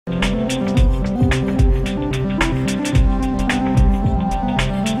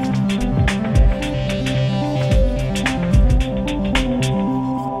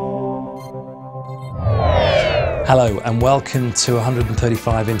Hello and welcome to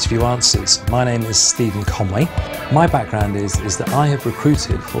 135 Interview Answers. My name is Stephen Conway. My background is that I have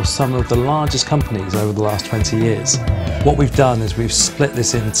recruited for some of the largest companies over the last 20 years. What we've done is we've split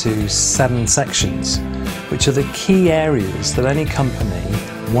this into 7 sections, which are the key areas that any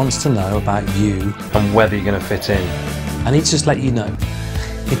company wants to know about you and whether you're going to fit in. I need to just let you know,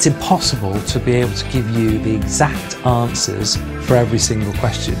 it's impossible to be able to give you the exact answers for every single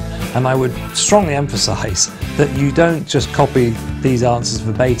question. And I would strongly emphasise that you don't just copy these answers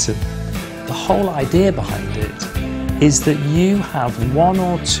verbatim. The whole idea behind it is that you have 1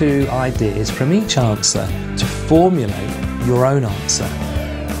 or 2 ideas from each answer to formulate your own answer.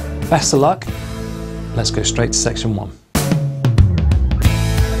 Best of luck. Let's go straight to section 1.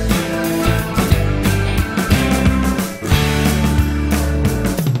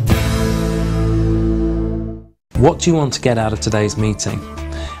 What do you want to get out of today's meeting?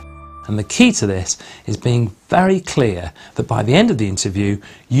 And the key to this is being very clear that by the end of the interview,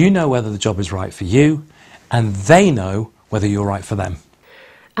 you know whether the job is right for you and they know whether you're right for them.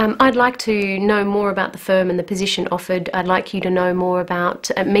 I'd like to know more about the firm and the position offered. I'd like you to know more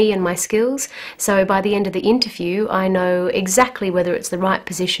about me and my skills. So by the end of the interview, I know exactly whether it's the right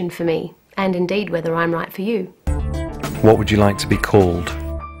position for me and indeed whether I'm right for you. What would you like to be called?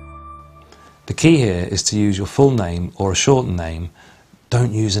 The key here is to use your full name or a shortened name.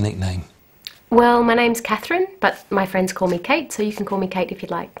 Don't use a nickname. Well, my name's Catherine, but my friends call me Kate, so you can call me Kate if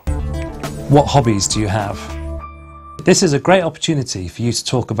you'd like. What hobbies do you have? This is a great opportunity for you to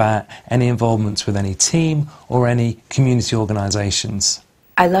talk about any involvements with any team or any community organisations.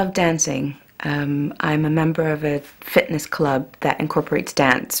 I love dancing. I'm a member of a fitness club that incorporates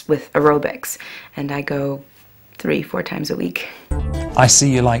dance with aerobics, and I go 3-4 times a week. I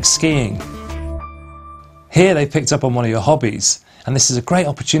see you like skiing. Here they picked up on one of your hobbies, and this is a great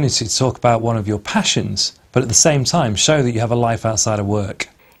opportunity to talk about one of your passions, but at the same time show that you have a life outside of work.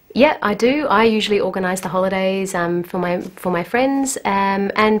 Yeah, I do. I usually organise the holidays for my friends,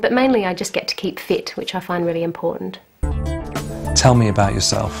 but mainly I just get to keep fit, which I find really important. Tell me about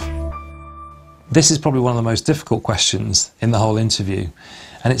yourself. This is probably one of the most difficult questions in the whole interview,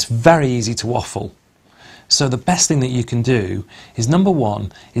 and it's very easy to waffle. So the best thing that you can do is, number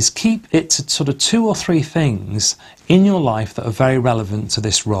 1, is keep it to sort of 2 or 3 things in your life that are very relevant to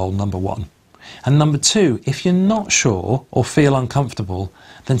this role, number 1. And number 2, if you're not sure or feel uncomfortable,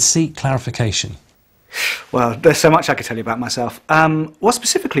 then seek clarification. Well, there's so much I could tell you about myself. What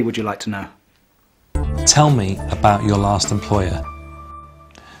specifically would you like to know? Tell me about your last employer.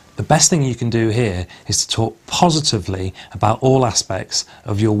 The best thing you can do here is to talk positively about all aspects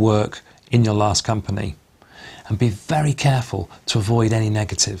of your work in your last company. And be very careful to avoid any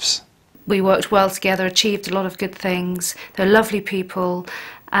negatives. We worked well together, achieved a lot of good things. They're lovely people,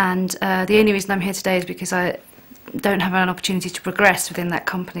 and the only reason I'm here today is because I don't have an opportunity to progress within that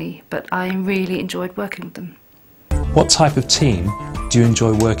company, but I really enjoyed working with them. What type of team do you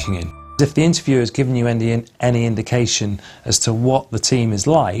enjoy working in? If the interviewer has given you any indication as to what the team is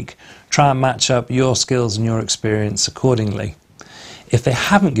like, try and match up your skills and your experience accordingly. If they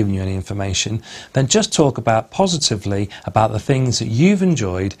haven't given you any information, then just talk positively about the things that you've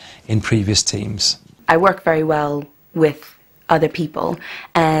enjoyed in previous teams. I work very well with other people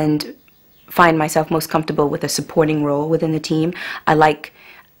and find myself most comfortable with a supporting role within the team. I like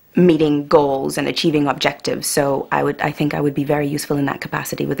meeting goals and achieving objectives, so I think I would be very useful in that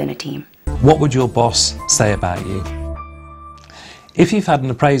capacity within a team. What would your boss say about you? If you've had an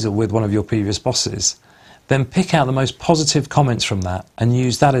appraisal with one of your previous bosses, then pick out the most positive comments from that and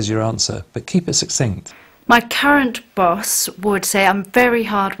use that as your answer, but keep it succinct. My current boss would say I'm very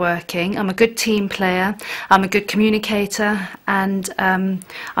hardworking, I'm a good team player, I'm a good communicator, and I'm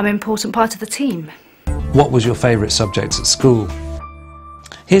an important part of the team. What was your favourite subject at school?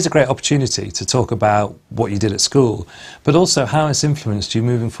 Here's a great opportunity to talk about what you did at school, but also how it's influenced you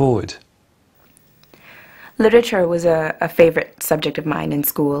moving forward. Literature was a favourite subject of mine in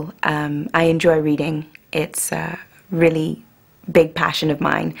school. I enjoy reading. It's a really big passion of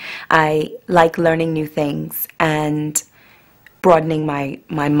mine. I like learning new things and broadening my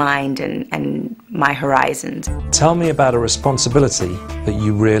mind and my horizons. Tell me about a responsibility that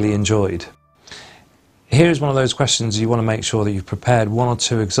you really enjoyed. Here's one of those questions you want to make sure that you've prepared 1 or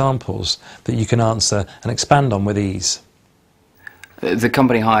 2 examples that you can answer and expand on with ease. The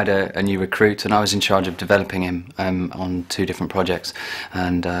company hired a new recruit, and I was in charge of developing him on 2 different projects,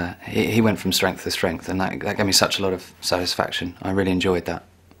 and he went from strength to strength, and that gave me such a lot of satisfaction. I really enjoyed that.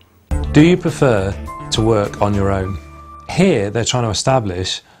 Do you prefer to work on your own? Here they're trying to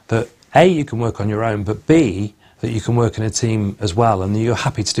establish that A, you can work on your own, but B, that you can work in a team as well, and you're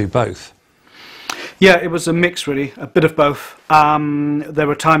happy to do both. Yeah, it was a mix really, a bit of both. There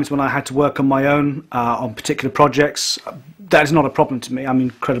were times when I had to work on my own on particular projects. That is not a problem to me. I'm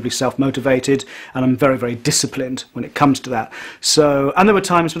incredibly self-motivated and I'm very, very disciplined when it comes to that. So, and there were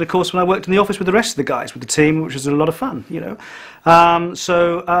times, of course, when I worked in the office with the rest of the guys, with the team, which was a lot of fun, you know. I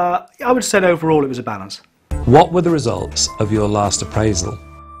would say that overall it was a balance. What were the results of your last appraisal?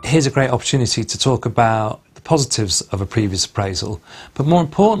 Here's a great opportunity to talk about the positives of a previous appraisal, but more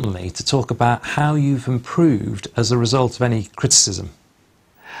importantly, to talk about how you've improved as a result of any criticism.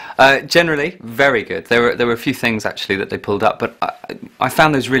 Generally, very good. There were a few things actually that they pulled up, but I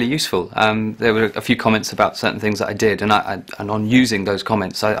found those really useful. There were a few comments about certain things that I did, and on using those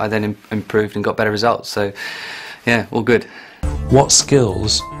comments, I then improved and got better results. So, yeah, all good. What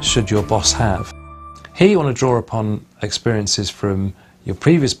skills should your boss have? Here you want to draw upon experiences from your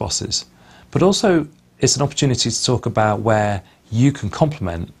previous bosses, but also it's an opportunity to talk about where you can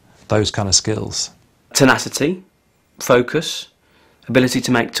complement those kind of skills. Tenacity, focus, ability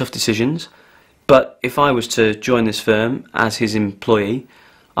to make tough decisions. But if I was to join this firm as his employee,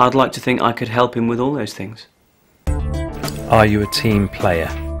 I'd like to think I could help him with all those things. Are you a team player?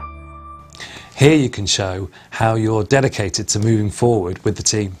 Here you can show how you're dedicated to moving forward with the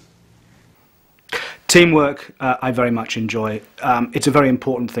team. Teamwork, I very much enjoy. It's a very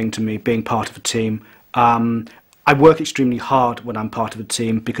important thing to me, being part of a team. I work extremely hard when I'm part of a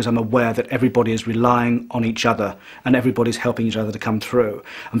team because I'm aware that everybody is relying on each other and everybody's helping each other to come through.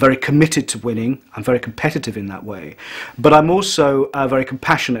 I'm very committed to winning. I'm very competitive in that way. But I'm also very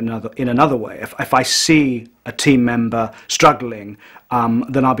compassionate in another way. If I see a team member struggling,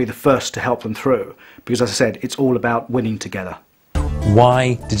 then I'll be the first to help them through. Because as I said, it's all about winning together.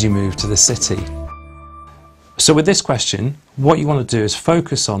 Why did you move to the city? So with this question, what you want to do is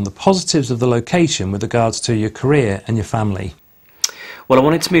focus on the positives of the location with regards to your career and your family. Well, I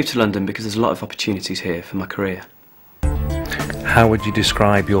wanted to move to London because there's a lot of opportunities here for my career. How would you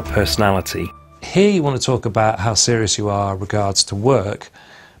describe your personality? Here you want to talk about how serious you are regards to work,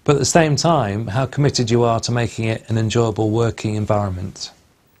 but at the same time, how committed you are to making it an enjoyable working environment.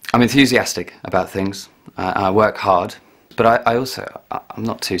 I'm enthusiastic about things. I work hard. But I'm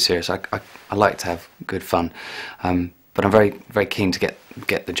not too serious. I like to have good fun, but I'm very, very keen to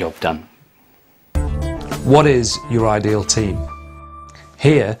get the job done. What is your ideal team?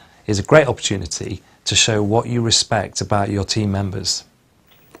 Here is a great opportunity to show what you respect about your team members.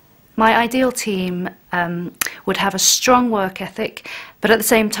 My ideal team would have a strong work ethic, but at the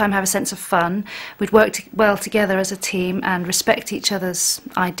same time have a sense of fun. We'd work well together as a team and respect each other's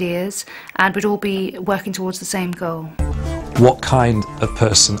ideas, and we'd all be working towards the same goal. What kind of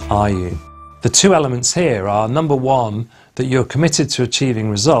person are you? The two elements here are, number one, that you're committed to achieving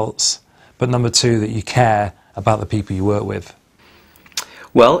results, but number two, that you care about the people you work with.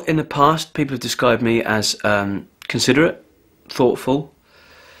 Well, in the past, people have described me as considerate, thoughtful,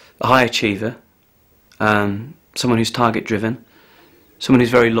 a high achiever, someone who's target driven, someone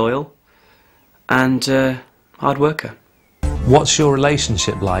who's very loyal, and hard worker. What's your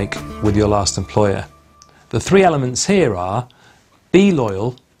relationship like with your last employer? The three elements here are be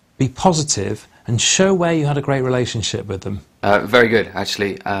loyal, be positive, and show where you had a great relationship with them. Very good,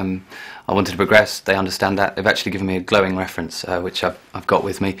 actually. I wanted to progress. They understand that. They've actually given me a glowing reference, which I've got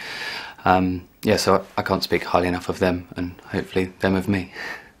with me. Yeah, so I can't speak highly enough of them, and hopefully them of me.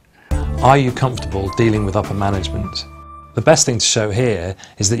 Are you comfortable dealing with upper management? The best thing to show here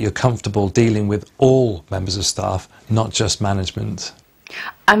is that you're comfortable dealing with all members of staff, not just management.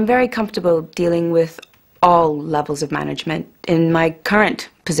 I'm very comfortable dealing with all levels of management. In my current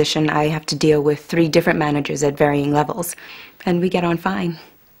position, I have to deal with 3 different managers at varying levels, and we get on fine.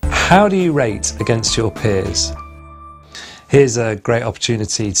 How do you rate against your peers? Here's a great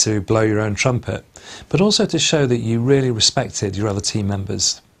opportunity to blow your own trumpet, but also to show that you really respected your other team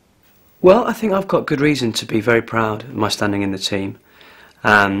members. Well, I think I've got good reason to be very proud of my standing in the team.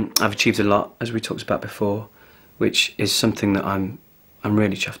 I've achieved a lot, as we talked about before, which is something that I'm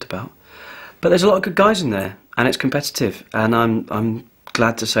really chuffed about. But there's a lot of good guys in there, and it's competitive, and I'm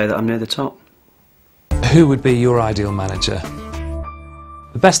glad to say that I'm near the top. Who would be your ideal manager?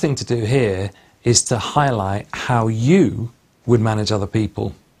 The best thing to do here is to highlight how you would manage other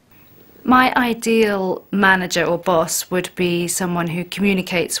people. My ideal manager or boss would be someone who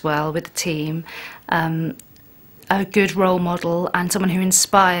communicates well with the team, a good role model, and someone who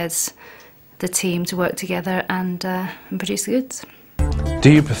inspires the team to work together and produce the goods. Do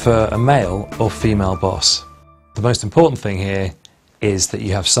you prefer a male or female boss? The most important thing here is that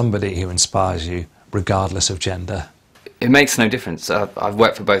you have somebody who inspires you, regardless of gender. It makes no difference. I've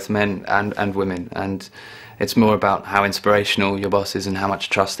worked for both men and women, and It's more about how inspirational your boss is and how much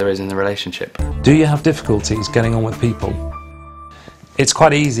trust there is in the relationship. Do you have difficulties getting on with people? It's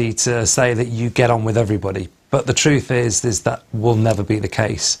quite easy to say that you get on with everybody, but the truth is that will never be the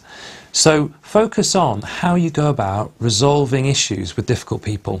case. So focus on how you go about resolving issues with difficult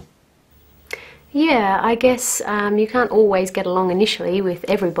people. Yeah, I guess you can't always get along initially with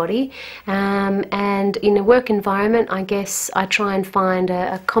everybody, and in a work environment I guess I try and find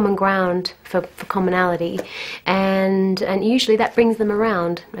a common ground for commonality, and usually that brings them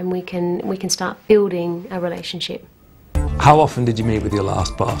around and we can start building a relationship. How often did you meet with your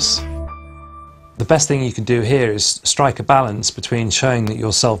last boss? The best thing you can do here is strike a balance between showing that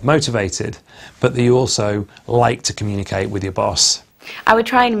you're self-motivated but that you also like to communicate with your boss. I would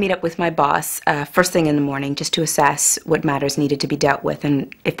try and meet up with my boss first thing in the morning just to assess what matters needed to be dealt with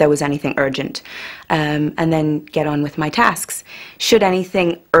and if there was anything urgent, and then get on with my tasks. Should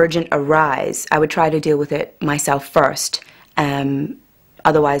anything urgent arise, I would try to deal with it myself first.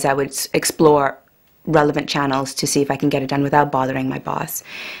 Otherwise, I would explore relevant channels to see if I can get it done without bothering my boss,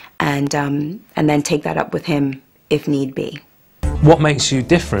 and then take that up with him if need be. What makes you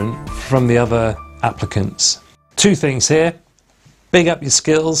different from the other applicants? Two things here. Big up your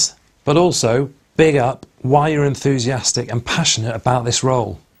skills, but also big up why you're enthusiastic and passionate about this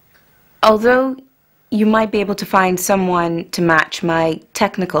role. Although you might be able to find someone to match my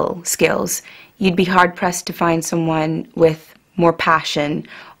technical skills, you'd be hard-pressed to find someone with more passion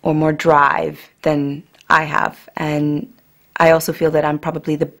or more drive than I have. And I also feel that I'm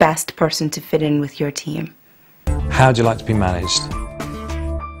probably the best person to fit in with your team. How do you like to be managed?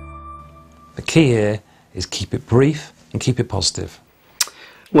 The key here is keep it brief and keep it positive.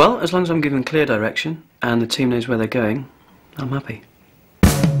 Well, as long as I'm given clear direction and the team knows where they're going, I'm happy.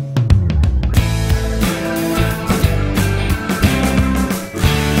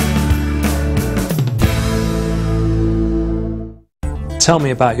 Tell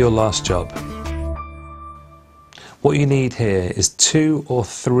me about your last job. What you need here is 2 or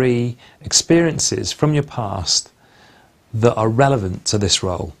 3 experiences from your past that are relevant to this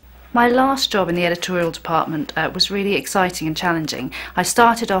role. My last job in the editorial department was really exciting and challenging. I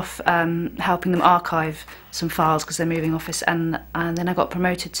started off helping them archive some files because they're moving office, and then I got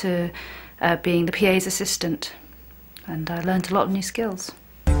promoted to being the PA's assistant, and I learned a lot of new skills.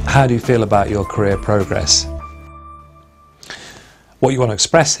 How do you feel about your career progress? What you want to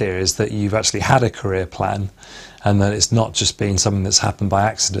express here is that you've actually had a career plan and that it's not just been something that's happened by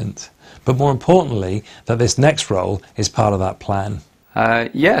accident, but more importantly that this next role is part of that plan.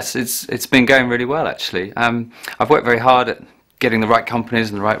 Yes, it's been going really well actually. I've worked very hard at getting the right companies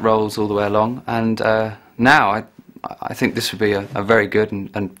and the right roles all the way along, and now I think this would be a very good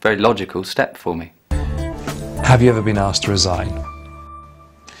and very logical step for me. Have you ever been asked to resign?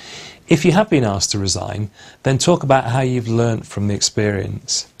 If you have been asked to resign, then talk about how you've learnt from the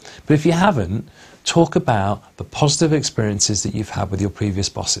experience. But if you haven't, talk about the positive experiences that you've had with your previous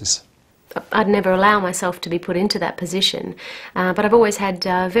bosses. I'd never allow myself to be put into that position, but I've always had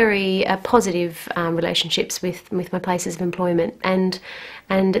very positive relationships with my places of employment, and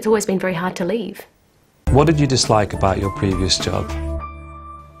it's always been very hard to leave. What did you dislike about your previous job?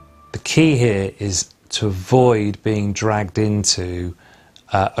 The key here is to avoid being dragged into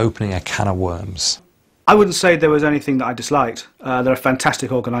opening a can of worms. I wouldn't say there was anything that I disliked. They're a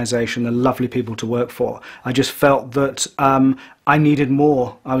fantastic organisation, they're lovely people to work for. I just felt that I needed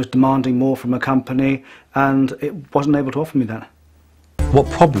more. I was demanding more from a company and it wasn't able to offer me that. What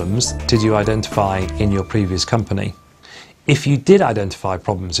problems did you identify in your previous company? If you did identify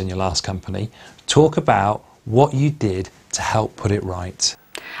problems in your last company, talk about what you did to help put it right.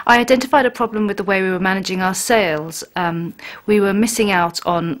 I identified a problem with the way we were managing our sales. We were missing out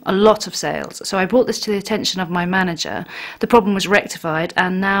on a lot of sales, so I brought this to the attention of my manager. The problem was rectified,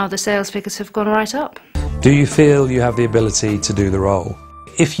 and now the sales figures have gone right up. Do you feel you have the ability to do the role?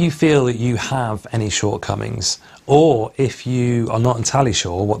 If you feel that you have any shortcomings, or if you are not entirely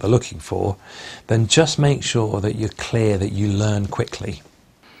sure what they're looking for, then just make sure that you're clear that you learn quickly.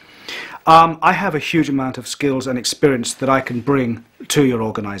 I have a huge amount of skills and experience that I can bring to your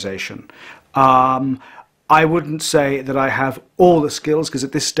organisation. I wouldn't say that I have all the skills, because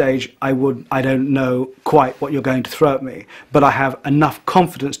at this stage I don't know quite what you're going to throw at me, but I have enough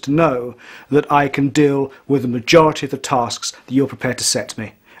confidence to know that I can deal with the majority of the tasks that you're prepared to set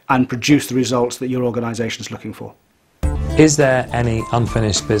me and produce the results that your organisation is looking for. Is there any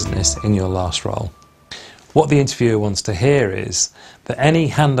unfinished business in your last role? What the interviewer wants to hear is that any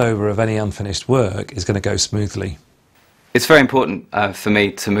handover of any unfinished work is going to go smoothly. It's very important for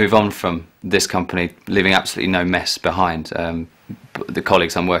me to move on from this company, leaving absolutely no mess behind. the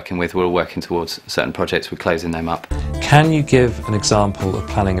colleagues I'm working with, we're all working towards certain projects, we're closing them up. Can you give an example of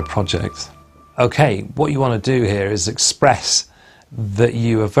planning a project? Okay, what you want to do here is express that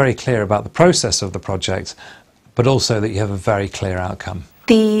you are very clear about the process of the project, but also that you have a very clear outcome.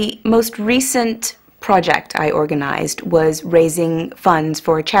 The most recent project I organized was raising funds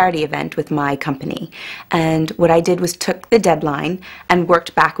for a charity event with my company. And what I did was took the deadline and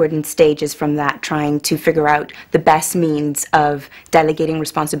worked backward in stages from that, trying to figure out the best means of delegating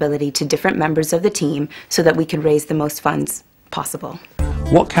responsibility to different members of the team so that we could raise the most funds possible.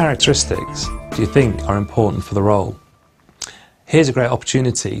 What characteristics do you think are important for the role? Here's a great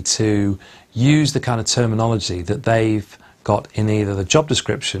opportunity to use the kind of terminology that they've got in either the job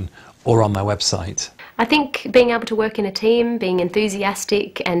description or on their website. I think being able to work in a team, being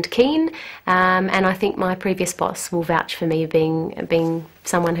enthusiastic and keen, and I think my previous boss will vouch for me being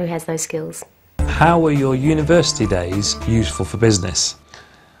someone who has those skills. How were your university days useful for business?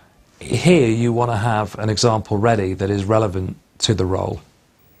 Here you want to have an example ready that is relevant to the role.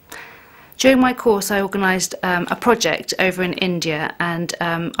 During my course I organised a project over in India, and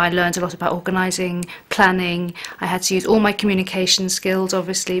I learned a lot about organising, planning. I had to use all my communication skills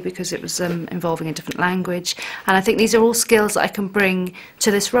obviously because it was involving a different language, and I think these are all skills that I can bring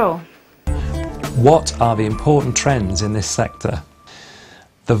to this role. What are the important trends in this sector?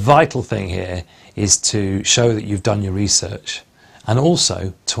 The vital thing here is to show that you've done your research and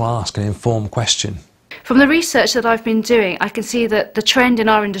also to ask an informed question. From the research that I've been doing, I can see that the trend in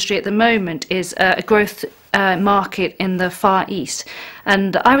our industry at the moment is a growth market in the Far East.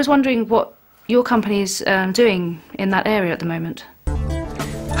 And I was wondering what your company's doing in that area at the moment.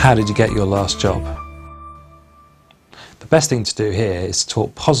 How did you get your last job? The best thing to do here is to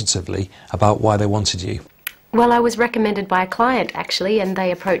talk positively about why they wanted you. Well, I was recommended by a client actually, and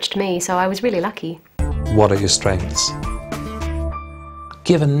they approached me, so I was really lucky. What are your strengths?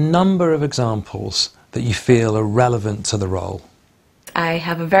 Give a number of examples that you feel are relevant to the role. I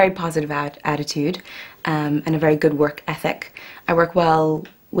have a very positive attitude and a very good work ethic. I work well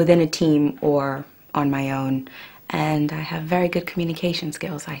within a team or on my own, and I have very good communication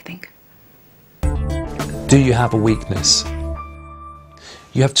skills, I think. Do you have a weakness?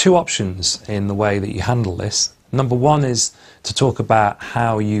 You have two options in the way that you handle this. Number one is to talk about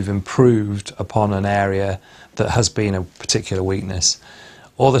how you've improved upon an area that has been a particular weakness.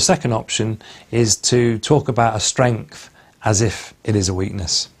 Or the second option is to talk about a strength as if it is a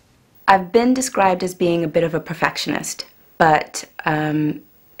weakness. I've been described as being a bit of a perfectionist, but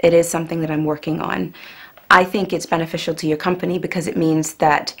it is something that I'm working on. I think it's beneficial to your company because it means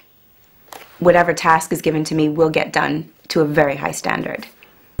that whatever task is given to me will get done to a very high standard.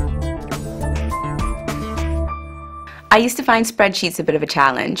 I used to find spreadsheets a bit of a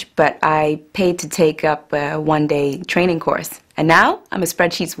challenge, but I paid to take up a one-day training course, and now I'm a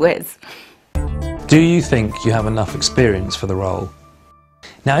spreadsheets whiz. Do you think you have enough experience for the role?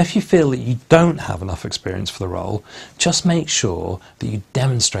 Now, if you feel that you don't have enough experience for the role, just make sure that you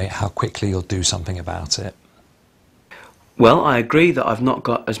demonstrate how quickly you'll do something about it. Well, I agree that I've not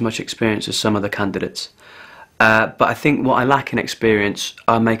got as much experience as some other candidates, but I think what I lack in experience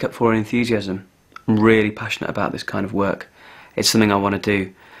I make up for in enthusiasm. I'm really passionate about this kind of work. It's something I want to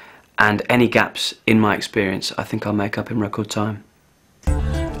do, and any gaps in my experience I think I'll make up in record time.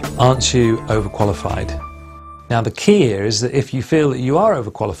 Aren't you overqualified? Now, the key here is that if you feel that you are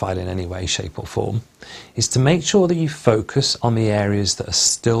overqualified in any way, shape or form, is to make sure that you focus on the areas that are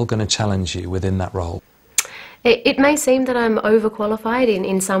still going to challenge you within that role. It may seem that I'm overqualified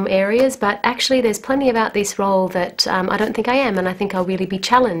in some areas, but actually there's plenty about this role that I don't think I am, and I think I'll really be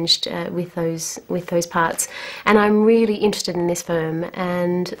challenged with those parts. And I'm really interested in this firm,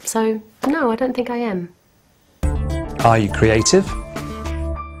 and so no, I don't think I am. Are you creative?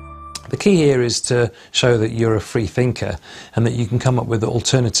 The key here is to show that you're a free thinker and that you can come up with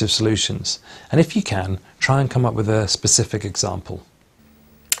alternative solutions. And if you can, try and come up with a specific example.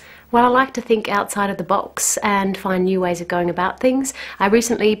 Well, I like to think outside of the box and find new ways of going about things. I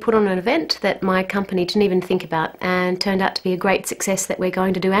recently put on an event that my company didn't even think about and turned out to be a great success that we're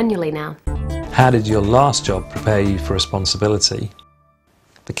going to do annually now. How did your last job prepare you for responsibility?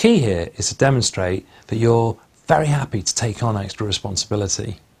 The key here is to demonstrate that you're very happy to take on extra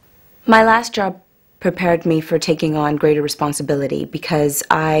responsibility. My last job prepared me for taking on greater responsibility because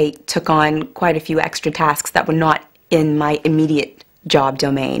I took on quite a few extra tasks that were not in my immediate job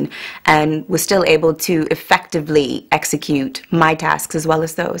domain and was still able to effectively execute my tasks as well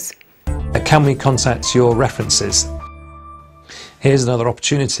as those. Can we contact your references? Here's another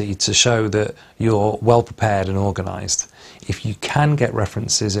opportunity to show that you're well prepared and organised. If you can get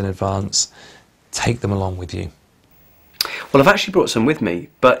references in advance, take them along with you. Well, I've actually brought some with me,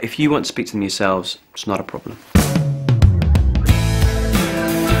 but if you want to speak to them yourselves, it's not a problem.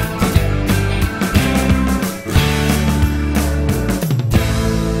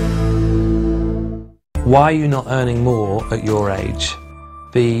 Why are you not earning more at your age?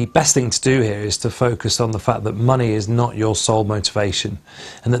 The best thing to do here is to focus on the fact that money is not your sole motivation,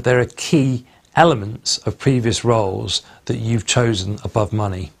 and that there are key elements of previous roles that you've chosen above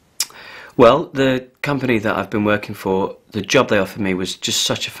money. Well, the company that I've been working for, the job they offered me was just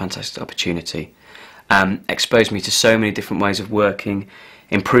such a fantastic opportunity. Exposed me to so many different ways of working,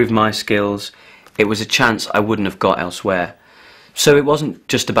 improved my skills. It was a chance I wouldn't have got elsewhere. So it wasn't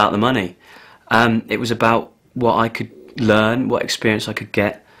just about the money. It was about what I could learn, what experience I could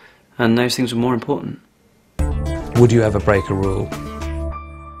get, and those things were more important. Would you ever break a rule?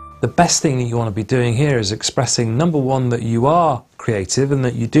 The best thing that you want to be doing here is expressing, number one, that you are creative and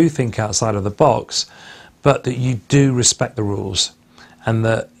that you do think outside of the box, but that you do respect the rules, and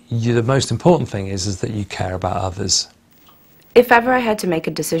that the most important thing is that you care about others. If ever I had to make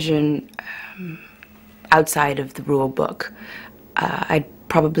a decision outside of the rule book,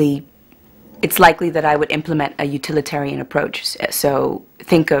 it's likely that I would implement a utilitarian approach. So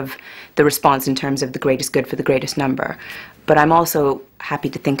think of the response in terms of the greatest good for the greatest number. But I'm also happy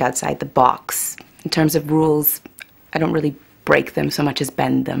to think outside the box. In terms of rules, I don't really break them so much as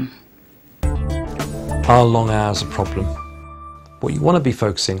bend them. Are long hours a problem? What you want to be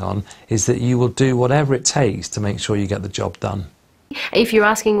focusing on is that you will do whatever it takes to make sure you get the job done. If you're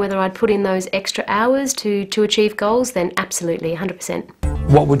asking whether I'd put in those extra hours to achieve goals, then absolutely, 100%.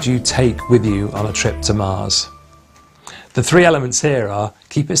 What would you take with you on a trip to Mars? The three elements here are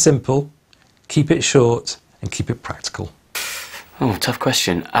keep it simple, keep it short, and keep it practical. Oh, tough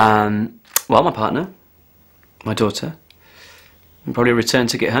question. Well, my partner, my daughter, and probably a return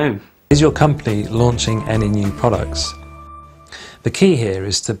ticket home. Is your company launching any new products? The key here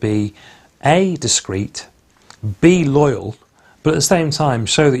is to be A, discreet, B, loyal, but at the same time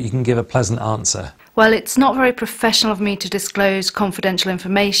show that you can give a pleasant answer. Well, it's not very professional of me to disclose confidential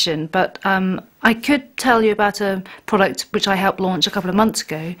information, but I could tell you about a product which I helped launch a couple of months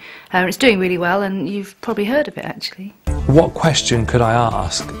ago. It's doing really well, and you've probably heard of it, actually. What question could I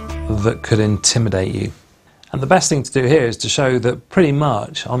ask that could intimidate you? And the best thing to do here is to show that pretty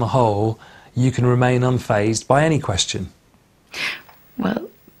much, on the whole, you can remain unfazed by any question. Well,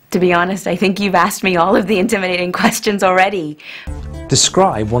 to be honest, I think you've asked me all of the intimidating questions already.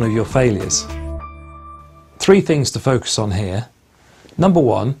 Describe one of your failures. 3 things to focus on here. Number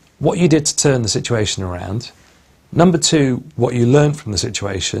 1, what you did to turn the situation around. Number 2, what you learned from the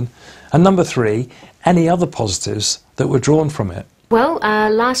situation. And number 3, any other positives that were drawn from it. Well,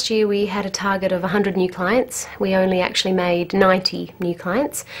 last year we had a target of 100 new clients. We only actually made 90 new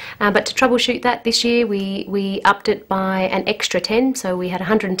clients. But to troubleshoot that this year, we upped it by an extra 10, so we had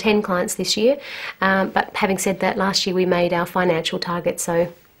 110 clients this year. But having said that, last year we made our financial target,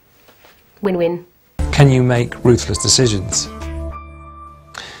 so win-win. Can you make ruthless decisions?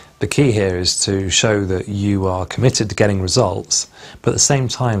 The key here is to show that you are committed to getting results, but at the same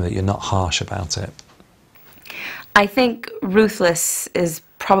time that you're not harsh about it. I think ruthless is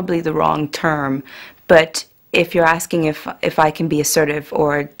probably the wrong term, but if you're asking if I can be assertive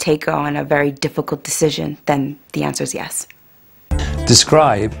or take on a very difficult decision, then the answer is yes.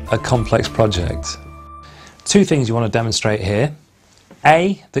 Describe a complex project. 2 things you want to demonstrate here.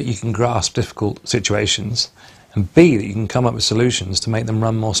 A, that you can grasp difficult situations, and B, that you can come up with solutions to make them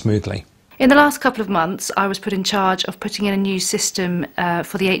run more smoothly. In the last couple of months, I was put in charge of putting in a new system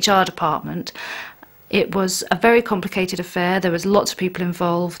for the HR department. It was a very complicated affair. There was lots of people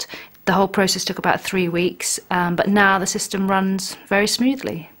involved. The whole process took about 3 weeks, but now the system runs very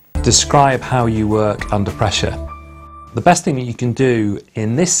smoothly. Describe how you work under pressure. The best thing that you can do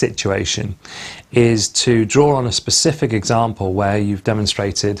in this situation is to draw on a specific example where you've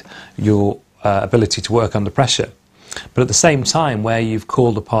demonstrated your ability to work under pressure, but at the same time where you've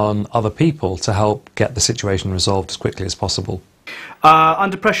called upon other people to help get the situation resolved as quickly as possible.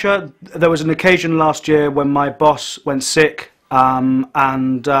 Under pressure, there was an occasion last year when my boss went sick, and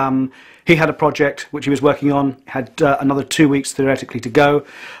he had a project which he was working on, had another 2 weeks theoretically to go,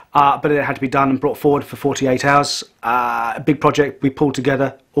 but it had to be done and brought forward for 48 hours. A big project we pulled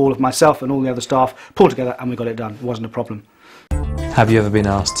together, all of myself and all the other staff pulled together, and we got it done. It wasn't a problem. Have you ever been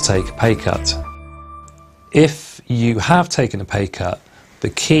asked to take a pay cut? If you have taken a pay cut, the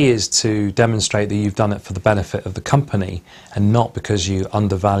key is to demonstrate that you've done it for the benefit of the company and not because you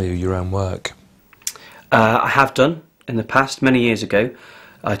undervalue your own work. I have done in the past, many years ago.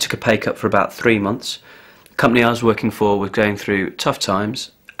 I took a pay cut for about 3 months. The company I was working for was going through tough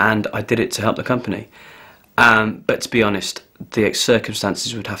times, and I did it to help the company. But to be honest, the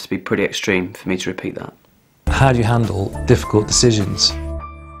circumstances would have to be pretty extreme for me to repeat that. How do you handle difficult decisions?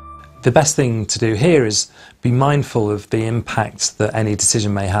 The best thing to do here is be mindful of the impact that any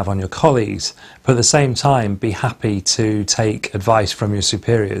decision may have on your colleagues, but at the same time be happy to take advice from your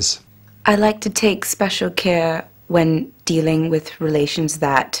superiors. I like to take special care when dealing with relations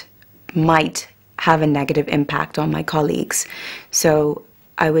that might have a negative impact on my colleagues. So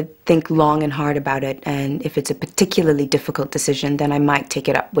I would think long and hard about it, and if it's a particularly difficult decision, then I might take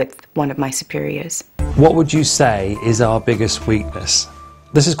it up with one of my superiors. What would you say is our biggest weakness?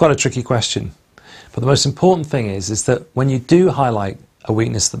 This is quite a tricky question, but the most important thing is that when you do highlight a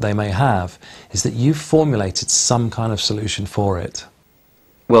weakness that they may have, is that you've formulated some kind of solution for it.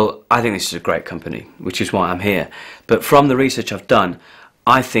 Well, I think this is a great company, which is why I'm here. But from the research I've done,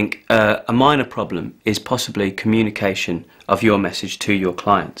 I think a minor problem is possibly communication of your message to your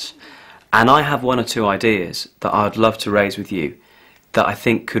clients. And I have one or two ideas that I'd love to raise with you that I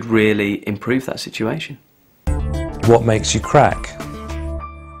think could really improve that situation. What makes you crack?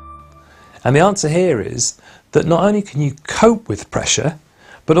 And the answer here is that not only can you cope with pressure,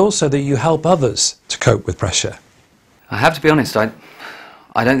 but also that you help others to cope with pressure. I have to be honest, I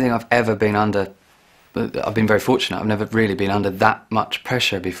don't think I've ever been under, I've been very fortunate, I've never really been under that much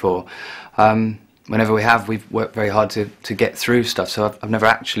pressure before. Whenever we have, we've worked very hard to get through stuff, so I've never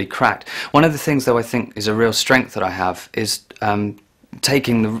actually cracked. One of the things, though, I think is a real strength that I have is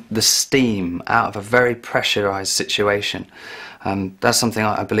taking the steam out of a very pressurised situation. That's something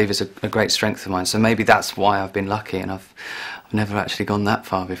I believe is a great strength of mine, so maybe that's why I've been lucky and I've never actually gone that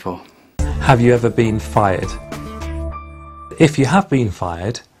far before. Have you ever been fired? If you have been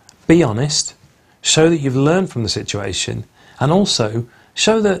fired, be honest, show that you've learned from the situation, and also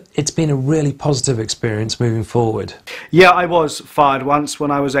show that it's been a really positive experience moving forward. Yeah, I was fired once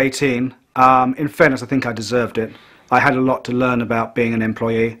when I was 18. In fairness, I think I deserved it. I had a lot to learn about being an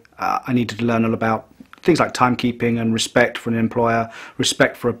employee. I needed to learn all about things like timekeeping and respect for an employer,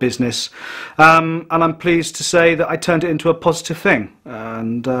 respect for a business. And I'm pleased to say that I turned it into a positive thing.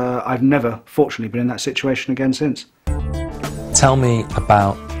 And I've never, fortunately, been in that situation again since. Tell me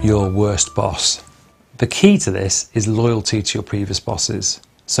about your worst boss. The key to this is loyalty to your previous bosses.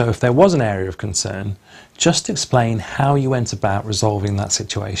 So if there was an area of concern, just explain how you went about resolving that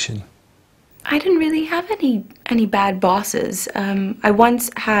situation. I didn't really have any bad bosses. I once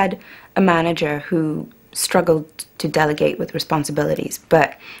had a manager who struggled to delegate with responsibilities,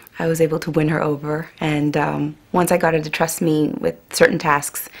 but I was able to win her over, and once I got her to trust me with certain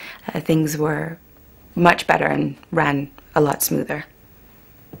tasks, things were much better and ran a lot smoother.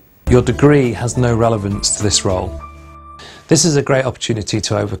 Your degree has no relevance to this role. This is a great opportunity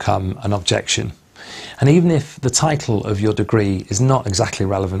to overcome an objection. And even if the title of your degree is not exactly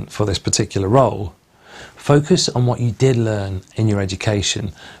relevant for this particular role, focus on what you did learn in your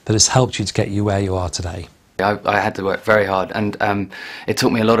education that has helped you to get you where you are today. I had to work very hard, and it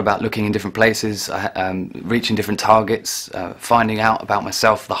taught me a lot about looking in different places, reaching different targets, finding out about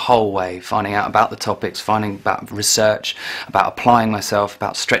myself the whole way, finding out about the topics, finding about research, about applying myself,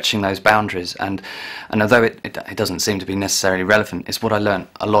 about stretching those boundaries. And although it doesn't seem to be necessarily relevant, it's what I learned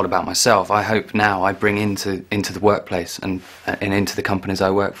a lot about myself. I hope now I bring into the workplace and into the companies I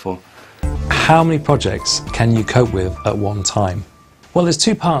work for. How many projects can you cope with at one time? Well, there's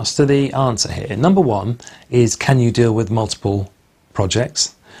two parts to the answer here. Number one is, can you deal with multiple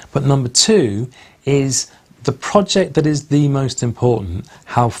projects? But number two is the project that is the most important.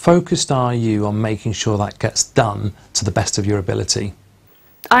 How focused are you on making sure that gets done to the best of your ability?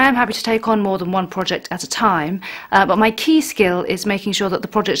 I am happy to take on more than one project at a time, but my key skill is making sure that the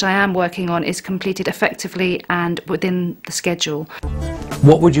project I am working on is completed effectively and within the schedule.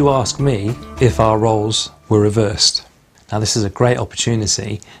 What would you ask me if our roles were reversed? Now, this is a great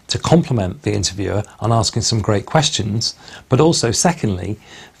opportunity to compliment the interviewer on asking some great questions, but also, secondly,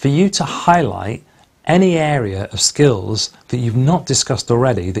 for you to highlight any area of skills that you've not discussed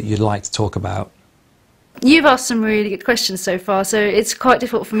already that you'd like to talk about. You've asked some really good questions so far, so it's quite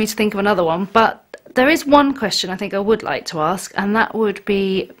difficult for me to think of another one, but there is one question I think I would like to ask, and that would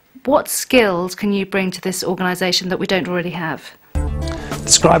be, what skills can you bring to this organisation that we don't already have?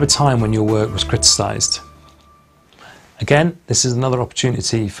 Describe a time when your work was criticised. Again, this is another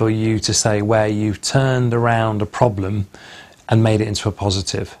opportunity for you to say where you've turned around a problem and made it into a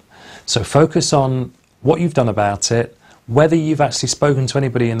positive. So focus on what you've done about it, whether you've actually spoken to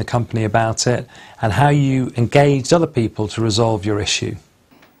anybody in the company about it, and how you engaged other people to resolve your issue.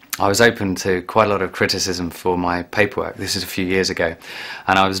 I was open to quite a lot of criticism for my paperwork. This is a few years ago,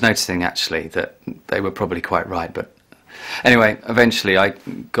 and I was noticing actually that they were probably quite right, but Anyway, eventually I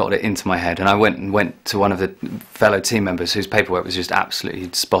got it into my head, and I went to one of the fellow team members whose paperwork was just absolutely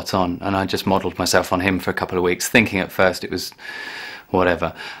spot on, and I just modelled myself on him for a couple of weeks, thinking at first it was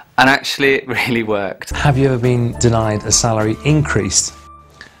whatever. And actually it really worked. Have you ever been denied a salary increase?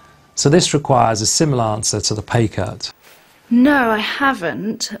 So this requires a similar answer to the pay cut. No, I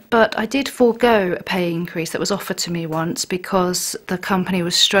haven't, but I did forego a pay increase that was offered to me once because the company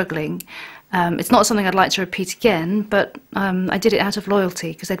was struggling. It's not something I'd like to repeat again, but I did it out of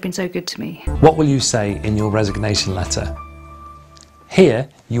loyalty because they'd been so good to me. What will you say in your resignation letter? Here,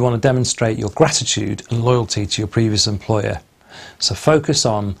 you want to demonstrate your gratitude and loyalty to your previous employer. So focus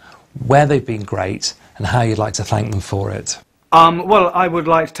on where they've been great and how you'd like to thank them for it. Well, I would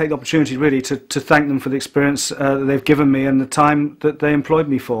like to take the opportunity really to thank them for the experience that they've given me and the time that they employed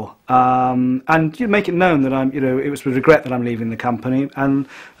me for, and make it known that it was with regret that I'm leaving the company, and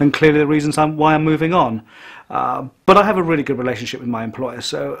clearly the reasons why I'm moving on. But I have a really good relationship with my employer,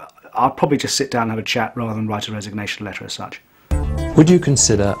 so I'll probably just sit down and have a chat rather than write a resignation letter as such. Would you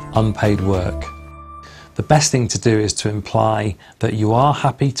consider unpaid work? The best thing to do is to imply that you are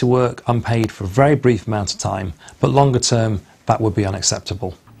happy to work unpaid for a very brief amount of time, but longer term that would be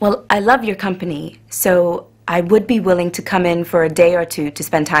unacceptable. Well, I love your company, so I would be willing to come in for a day or two to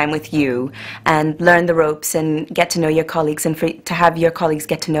spend time with you and learn the ropes and get to know your colleagues, and to have your colleagues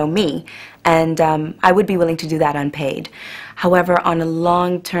get to know me. And I would be willing to do that unpaid. However, on a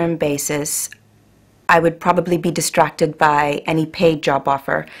long-term basis, I would probably be distracted by any paid job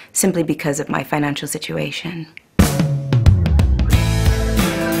offer simply because of my financial situation.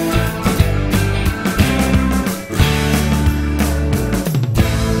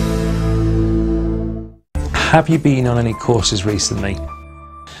 Have you been on any courses recently?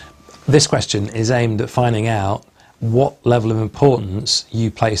 This question is aimed at finding out what level of importance you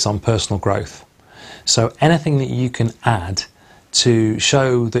place on personal growth. So anything that you can add to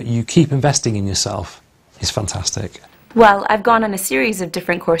show that you keep investing in yourself is fantastic. Well, I've gone on a series of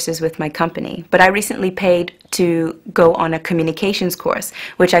different courses with my company, but I recently paid to go on a communications course,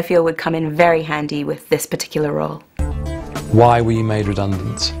 which I feel would come in very handy with this particular role. Why were you made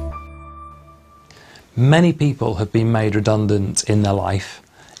redundant? Many people have been made redundant in their life.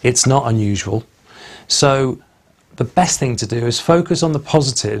 It's not unusual. So the best thing to do is focus on the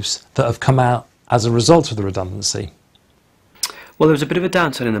positives that have come out as a result of the redundancy. Well, there was a bit of a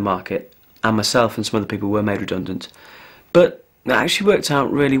downturn in the market, and myself and some other people were made redundant. But it actually worked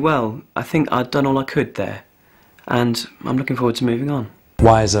out really well. I think I'd done all I could there, and I'm looking forward to moving on.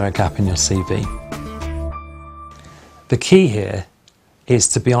 Why is there a gap in your CV? The key here is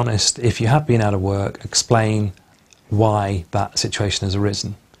to be honest. If you have been out of work, explain why that situation has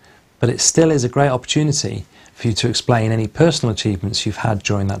arisen. But it still is a great opportunity for you to explain any personal achievements you've had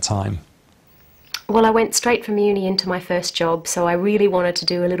during that time. Well, I went straight from uni into my first job, so I really wanted to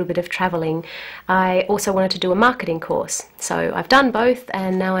do a little bit of travelling. I also wanted to do a marketing course, so I've done both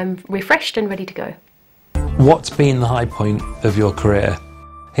and now I'm refreshed and ready to go. What's been the high point of your career?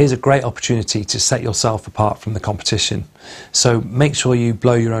 Here's a great opportunity to set yourself apart from the competition. So make sure you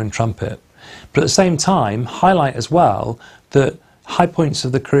blow your own trumpet. But at the same time, highlight as well that high points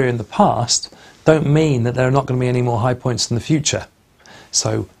of the career in the past don't mean that there are not going to be any more high points in the future.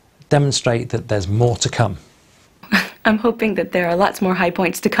 So demonstrate that there's more to come. I'm hoping that there are lots more high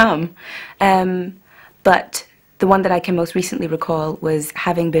points to come. But the one that I can most recently recall was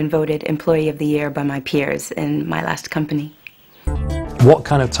having been voted Employee of the Year by my peers in my last company. What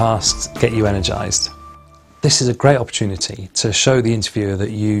kind of tasks get you energised? This is a great opportunity to show the interviewer that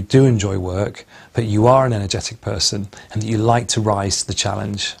you do enjoy work, that you are an energetic person, and that you like to rise to the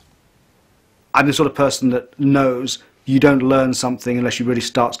challenge. I'm the sort of person that knows you don't learn something unless you really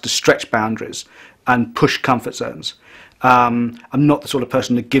start to stretch boundaries and push comfort zones. I'm not the sort of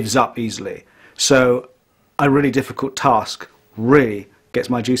person that gives up easily. So a really difficult task really gets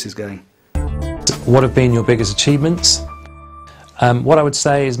my juices going. What have been your biggest achievements? What I would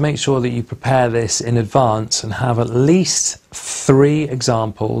say is make sure that you prepare this in advance and have at least 3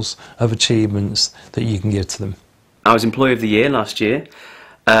 examples of achievements that you can give to them. I was Employee of the Year last year.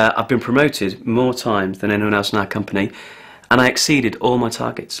 I've been promoted more times than anyone else in our company, and I exceeded all my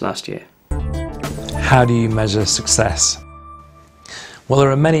targets last year. How do you measure success? Well,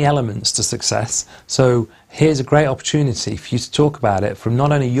 there are many elements to success, so here's a great opportunity for you to talk about it from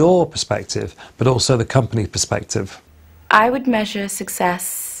not only your perspective, but also the company's perspective. I would measure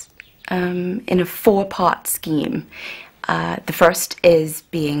success in a 4-part scheme. The first is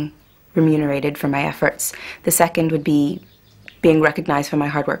being remunerated for my efforts. The second would be being recognized for my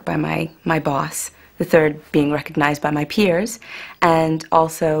hard work by my boss. The third being recognized by my peers, and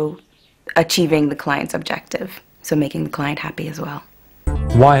also achieving the client's objective. so making the client happy as well.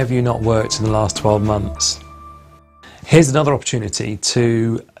 Why have you not worked in the last 12 months? Here's another opportunity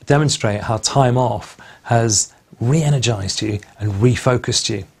to demonstrate how time off has re-energised you and refocused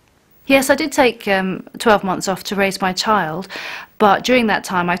you. Yes, I did take 12 months off to raise my child, but during that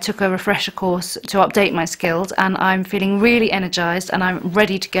time I took a refresher course to update my skills, and I'm feeling really energised and I'm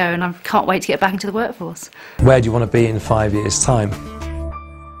ready to go, and I can't wait to get back into the workforce. Where do you want to be in 5 years' time?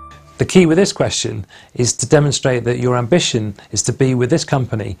 The key with this question is to demonstrate that your ambition is to be with this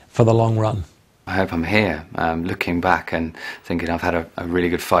company for the long run. I hope I'm here, looking back and thinking I've had a really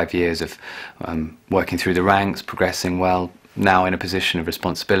good 5 years of working through the ranks, progressing well, now in a position of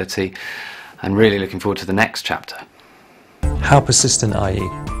responsibility, and really looking forward to the next chapter. How persistent are you?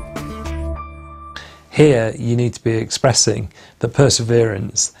 Here you need to be expressing that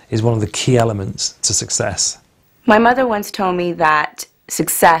perseverance is one of the key elements to success. My mother once told me that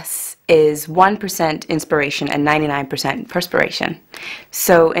success is 1% inspiration and 99% perspiration.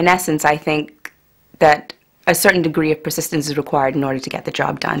 So in essence, I think that a certain degree of persistence is required in order to get the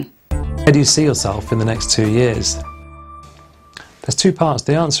job done. Where do you see yourself in the next 2 years? There's two parts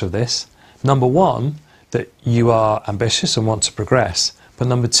to the answer of this. Number one, that you are ambitious and want to progress. But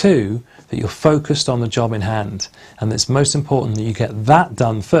number two, that you're focused on the job in hand. And it's most important that you get that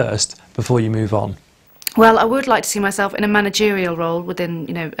done first before you move on. Well, I would like to see myself in a managerial role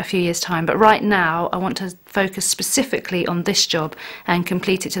within, a few years' time, but right now I want to focus specifically on this job and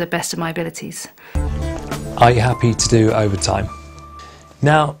complete it to the best of my abilities. Are you happy to do overtime?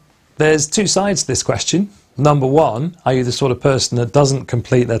 Now, there's two sides to this question. Number one, are you the sort of person that doesn't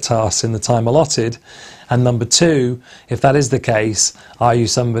complete their tasks in the time allotted? And number two, if that is the case, are you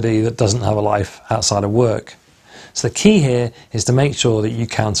somebody that doesn't have a life outside of work? So the key here is to make sure that you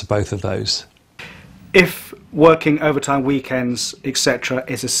counter both of those. If working overtime, weekends, etc.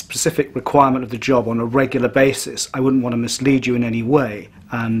 is a specific requirement of the job on a regular basis, I wouldn't want to mislead you in any way,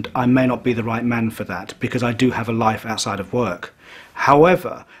 and I may not be the right man for that because I do have a life outside of work.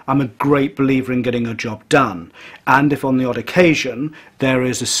 However, I'm a great believer in getting a job done, and if on the odd occasion there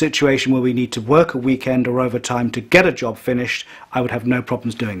is a situation where we need to work a weekend or overtime to get a job finished, I would have no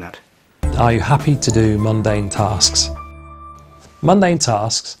problems doing that. Are you happy to do mundane tasks? Mundane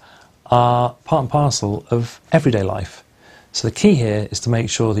tasks are part and parcel of everyday life. So the key here is to make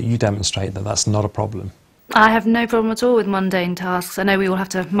sure that you demonstrate that that's not a problem. I have no problem at all with mundane tasks. I know we all have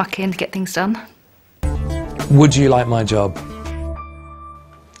to muck in to get things done. Would you like my job?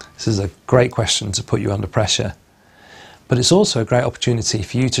 This is a great question to put you under pressure. But it's also a great opportunity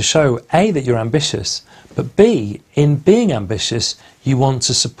for you to show A, that you're ambitious, but B, in being ambitious, you want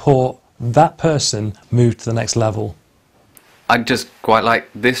to support that person move to the next level. I'd just quite like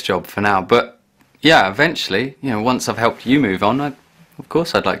this job for now, but yeah, eventually, once I've helped you move on, of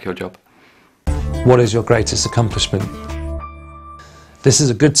course I'd like your job. What is your greatest accomplishment? This is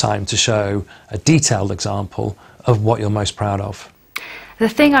a good time to show a detailed example of what you're most proud of. The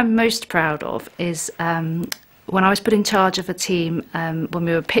thing I'm most proud of is when I was put in charge of a team when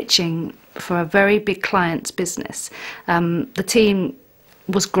we were pitching for a very big client's business. The team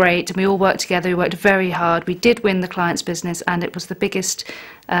was great and we all worked together, we worked very hard, we did win the client's business, and it was the biggest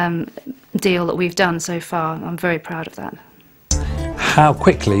deal that we've done so far. I'm very proud of that. How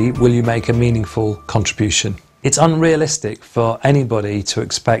quickly will you make a meaningful contribution? It's unrealistic for anybody to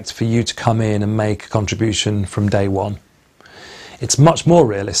expect for you to come in and make a contribution from day one. It's much more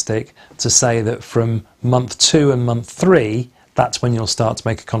realistic to say that from month 2 and month 3, that's when you'll start to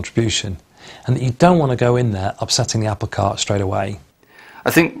make a contribution, and that you don't want to go in there upsetting the apple cart straight away. I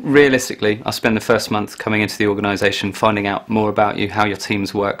think realistically I'll spend the first month coming into the organisation, finding out more about you, how your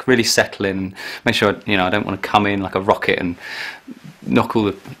teams work, really settle in, make sure I don't want to come in like a rocket and knock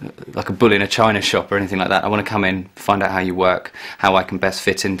like a bull in a china shop or anything like that. I want to come in, find out how you work, how I can best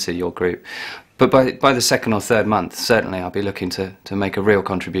fit into your group. But by the second or third month, certainly I'll be looking to make a real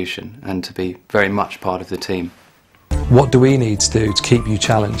contribution and to be very much part of the team. What do we need to do to keep you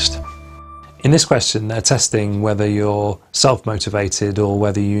challenged? In this question, they're testing whether you're self-motivated or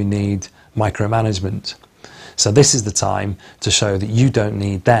whether you need micromanagement. So this is the time to show that you don't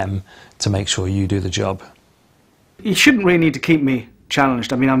need them to make sure you do the job. You shouldn't really need to keep me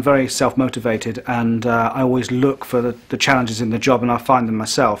challenged. I mean, I'm very self-motivated, and I always look for the challenges in the job, and I find them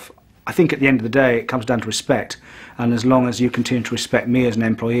myself. I think at the end of the day it comes down to respect, and as long as you continue to respect me as an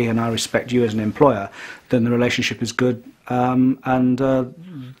employee and I respect you as an employer, then the relationship is good, and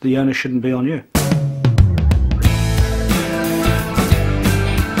the onus shouldn't be on you.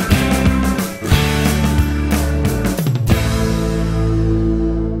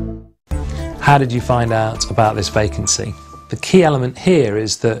 How did you find out about this vacancy? The key element here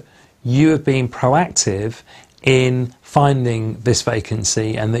is that you have been proactive in finding this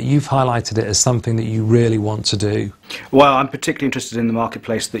vacancy and that you've highlighted it as something that you really want to do? Well, I'm particularly interested in the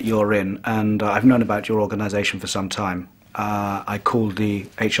marketplace that you're in, and I've known about your organisation for some time. I called the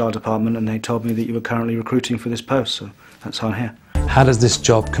HR department and they told me that you were currently recruiting for this post, so that's how I'm here. How does this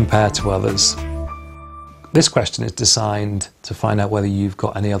job compare to others? This question is designed to find out whether you've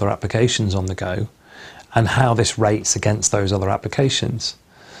got any other applications on the go and how this rates against those other applications.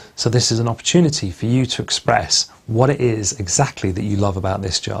 So this is an opportunity for you to express what it is exactly that you love about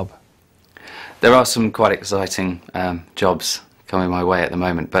this job. There are some quite exciting jobs coming my way at the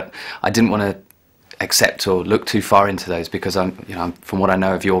moment, but I didn't want to accept or look too far into those because from what I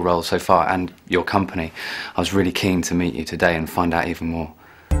know of your role so far and your company, I was really keen to meet you today and find out even more.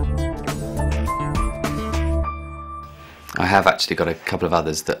 I have actually got a couple of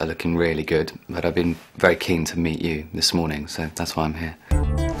others that are looking really good, but I've been very keen to meet you this morning, so that's why I'm here.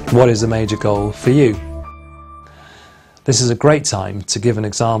 What is the major goal for you? This is a great time to give an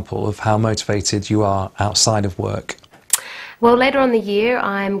example of how motivated you are outside of work. Well, later on the year,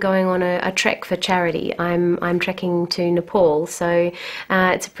 I'm going on a trek for charity. I'm trekking to Nepal, so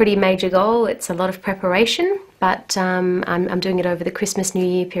it's a pretty major goal. It's a lot of preparation, but I'm doing it over the Christmas New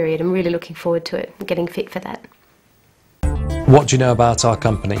Year period. I'm really looking forward to it, getting fit for that. What do you know about our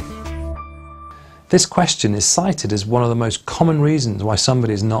company? This question is cited as one of the most common reasons why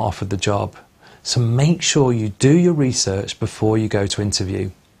somebody is not offered the job. So make sure you do your research before you go to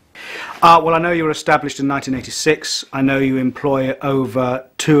interview. Well, I know you were established in 1986. I know you employ over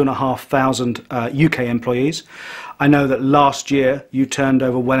 2,500 UK employees. I know that last year you turned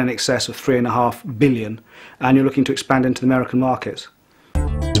over well in excess of £3.5 billion, and you're looking to expand into the American markets.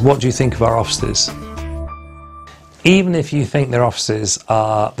 What do you think of our offices? Even if you think their offices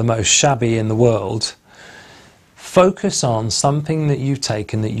are the most shabby in the world, focus on something that you've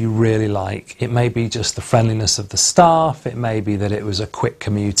taken that you really like. It may be just the friendliness of the staff, it may be that it was a quick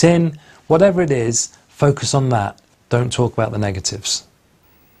commute in. Whatever it is, focus on that. Don't talk about the negatives.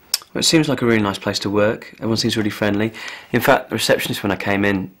 Well, it seems like a really nice place to work. Everyone seems really friendly. In fact, the receptionist when I came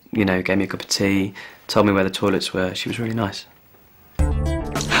in, gave me a cup of tea, told me where the toilets were. She was really nice.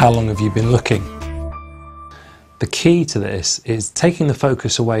 How long have you been looking? The key to this is taking the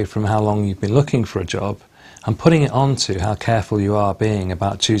focus away from how long you've been looking for a job and putting it onto how careful you are being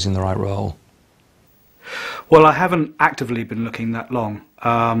about choosing the right role. Well, I haven't actively been looking that long.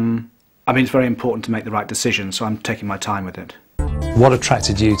 I mean, it's very important to make the right decision, so I'm taking my time with it. What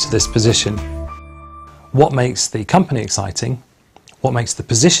attracted you to this position? What makes the company exciting? What makes the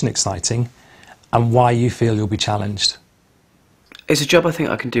position exciting? And why you feel you'll be challenged? It's a job I think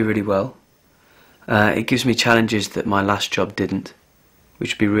I can do really well. It gives me challenges that my last job didn't,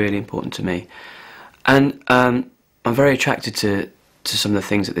 which would be really important to me. And I'm very attracted to some of the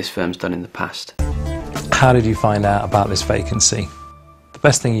things that this firm's done in the past. How did you find out about this vacancy? The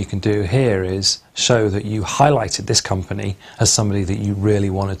best thing you can do here is show that you highlighted this company as somebody that you really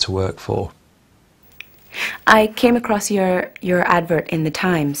wanted to work for. I came across your advert in the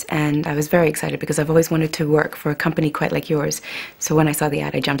Times and I was very excited because I've always wanted to work for a company quite like yours. So when I saw the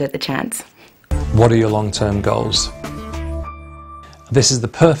ad, I jumped at the chance. What are your long-term goals? This is the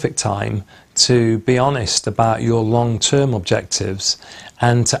perfect time to be honest about your long-term objectives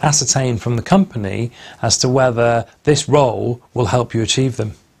and to ascertain from the company as to whether this role will help you achieve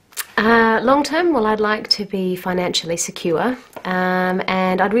them. Long term, well, I'd like to be financially secure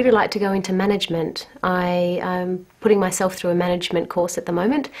and I'd really like to go into management. I'm putting myself through a management course at the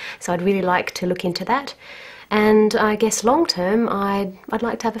moment, so I'd really like to look into that. And I guess long term, I'd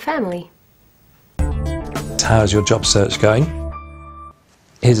like to have a family. How's your job search going?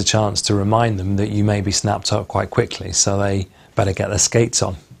 Here's a chance to remind them that you may be snapped up quite quickly, so they better get their skates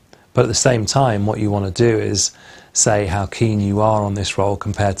on. But at the same time, what you want to do is say how keen you are on this role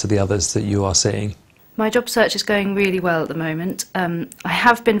compared to the others that you are seeing. My job search is going really well at the moment. I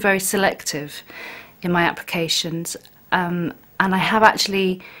have been very selective in my applications and I have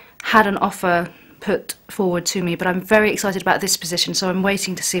actually had an offer put forward to me, but I'm very excited about this position, so I'm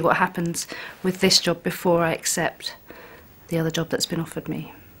waiting to see what happens with this job before I accept the other job that's been offered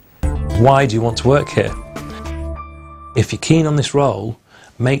me. Why do you want to work here? If you're keen on this role,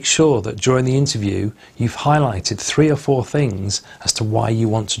 make sure that during the interview you've highlighted 3 or 4 things as to why you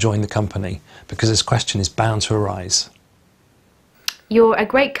want to join the company, because this question is bound to arise. You're a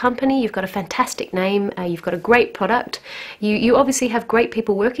great company, you've got a fantastic name, you've got a great product, you obviously have great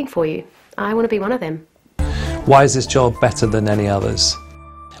people working for you. I want to be one of them. Why is this job better than any others?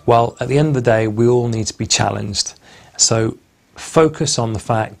 Well, at the end of the day, we all need to be challenged. So focus on the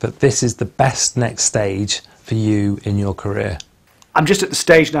fact that this is the best next stage for you in your career. I'm just at the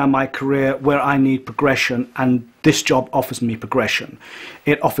stage now in my career where I need progression, and this job offers me progression.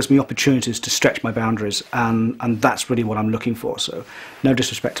 It offers me opportunities to stretch my boundaries, and that's really what I'm looking for. So no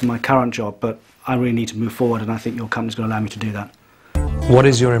disrespect to my current job, but I really need to move forward, and I think your company's going to allow me to do that. What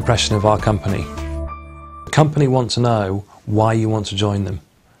is your impression of our company? The company want to know why you want to join them,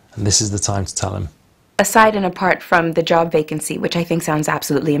 and this is the time to tell them. Aside and apart from the job vacancy, which I think sounds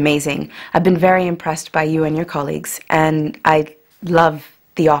absolutely amazing, I've been very impressed by you and your colleagues, and I love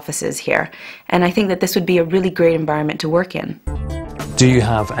the offices here, and I think that this would be a really great environment to work in. Do you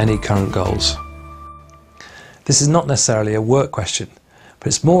have any current goals? This is not necessarily a work question, but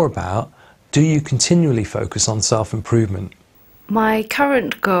it's more about, do you continually focus on self-improvement? My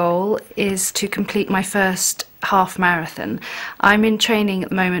current goal is to complete my first half marathon. I'm in training at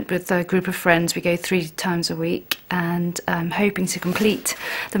the moment with a group of friends. We go 3 times a week, and I'm hoping to complete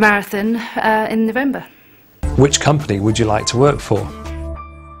the marathon in November. Which company would you like to work for?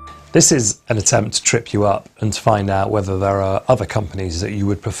 This is an attempt to trip you up and to find out whether there are other companies that you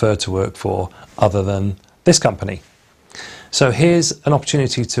would prefer to work for other than this company. So here's an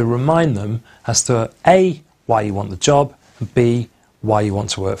opportunity to remind them as to A, why you want the job, and B, why you want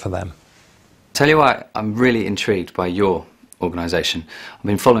to work for them. Tell you what, I'm really intrigued by your organisation. I've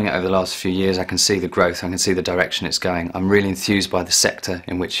been following it over the last few years. I can see the growth, I can see the direction it's going. I'm really enthused by the sector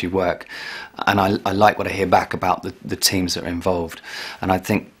in which you work, and I like what I hear back about the teams that are involved. And I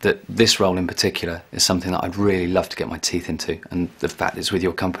think that this role in particular is something that I'd really love to get my teeth into, and the fact it's with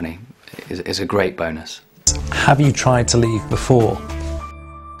your company is a great bonus. Have you tried to leave before?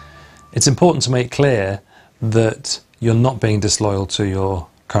 It's important to make clear that you're not being disloyal to your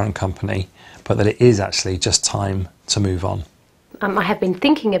current company, but that it is actually just time to move on. I have been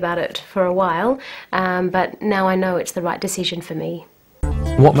thinking about it for a while, but now I know it's the right decision for me.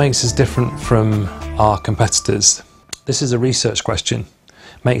 What makes us different from our competitors? This is a research question.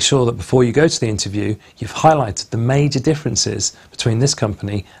 Make sure that before you go to the interview, you've highlighted the major differences between this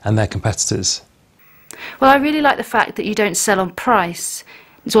company and their competitors. Well, I really like the fact that you don't sell on price.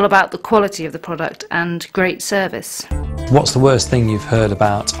 It's all about the quality of the product and great service. What's the worst thing you've heard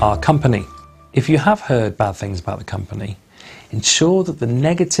about our company? If you have heard bad things about the company, ensure that the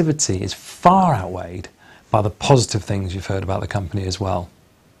negativity is far outweighed by the positive things you've heard about the company as well.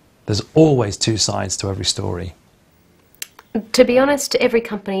 There's always 2 sides to every story. To be honest, every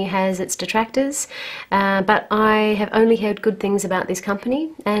company has its detractors, but I have only heard good things about this company,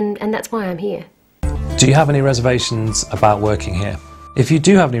 and that's why I'm here. Do you have any reservations about working here? If you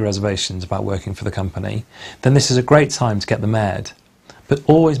do have any reservations about working for the company, then this is a great time to get them aired, but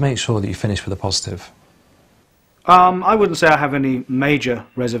always make sure that you finish with a positive. I wouldn't say I have any major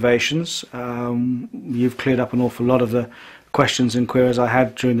reservations. You've cleared up an awful lot of the questions and queries I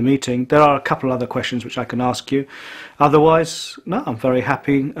had during the meeting. There are a couple other questions which I can ask you. Otherwise, no, I'm very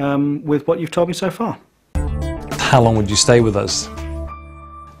happy with what you've told me so far. How long would you stay with us?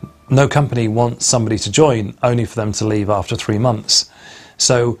 No company wants somebody to join only for them to leave after 3 months.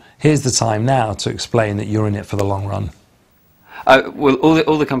 So here's the time now to explain that you're in it for the long run. Well,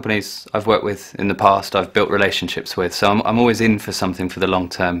 all the companies I've worked with in the past, I've built relationships with, so I'm always in for something for the long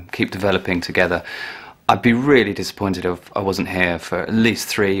term, keep developing together. I'd be really disappointed if I wasn't here for at least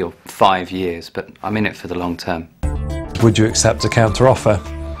 3 or 5 years, but I'm in it for the long term. Would you accept a counter-offer?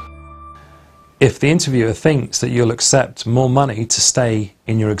 If the interviewer thinks that you'll accept more money to stay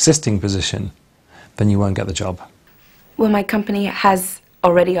in your existing position, then you won't get the job. Well, my company has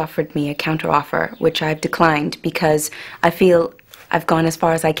already offered me a counter-offer, which I've declined because I feel I've gone as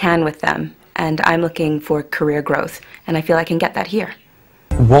far as I can with them, and I'm looking for career growth, and I feel I can get that here.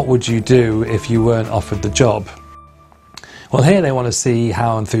 What would you do if you weren't offered the job? Well, here they want to see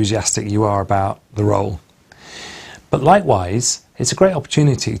how enthusiastic you are about the role. But likewise, it's a great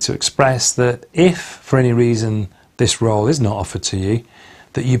opportunity to express that if, for any reason, this role is not offered to you,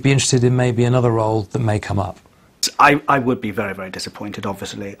 that you'd be interested in maybe another role that may come up. I would be very, very disappointed,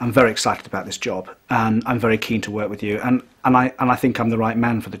 obviously. I'm very excited about this job, and I'm very keen to work with you, and I think I'm the right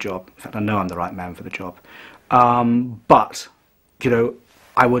man for the job. In fact, I know I'm the right man for the job. But, you know,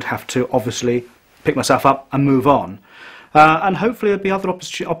 I would have to obviously pick myself up and move on. And hopefully there'll be other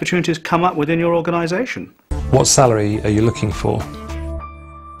opportunities come up within your organisation. What salary are you looking for?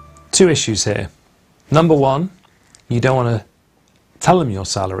 2 issues here. Number 1, you don't want to tell them your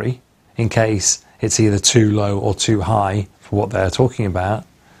salary in case it's either too low or too high for what they're talking about.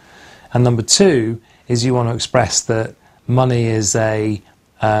 And number 2 is you want to express that money is a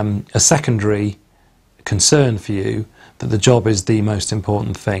secondary concern for you, that the job is the most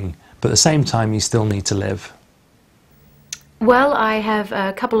important thing, but at the same time you still need to live. Well, I have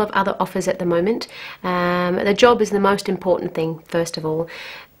a couple of other offers at the moment. The job is the most important thing, first of all.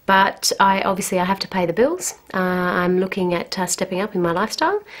 But obviously I have to pay the bills. I'm looking at stepping up in my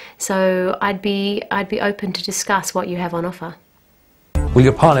lifestyle, so I'd be open to discuss what you have on offer. Will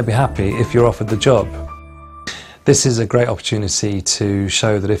your partner be happy if you're offered the job? This is a great opportunity to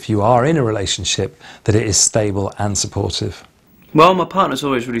show that if you are in a relationship, that it is stable and supportive. Well, my partner's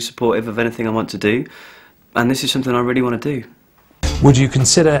always really supportive of anything I want to do, and this is something I really want to do. Would you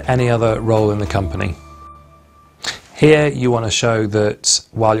consider any other role in the company? Here you want to show that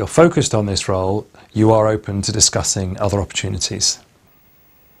while you're focused on this role, you are open to discussing other opportunities.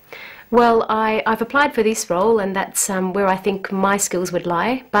 Well, I've applied for this role, and that's where I think my skills would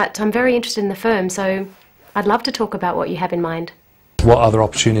lie, but I'm very interested in the firm, so I'd love to talk about what you have in mind. What other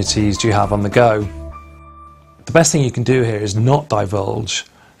opportunities do you have on the go? The best thing you can do here is not divulge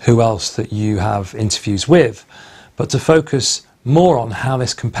who else that you have interviews with, but to focus more on how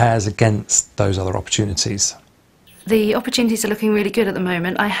this compares against those other opportunities. The opportunities are looking really good at the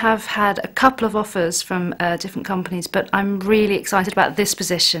moment. I have had a couple of offers from different companies, but I'm really excited about this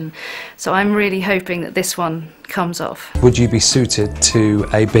position. So I'm really hoping that this one comes off. Would you be suited to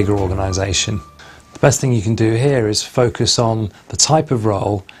a bigger organisation? The best thing you can do here is focus on the type of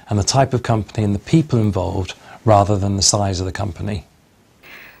role and the type of company and the people involved rather than the size of the company.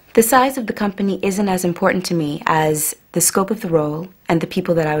 The size of the company isn't as important to me as the scope of the role and the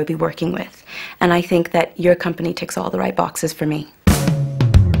people that I would be working with. And I think that your company ticks all the right boxes for me.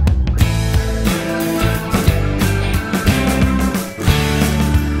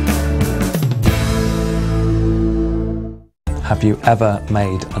 Have you ever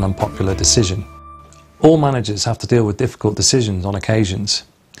made an unpopular decision? All managers have to deal with difficult decisions on occasions.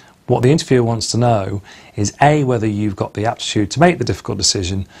 What the interviewer wants to know is A, whether you've got the aptitude to make the difficult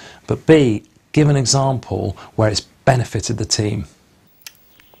decision, but B, give an example where it's benefited the team.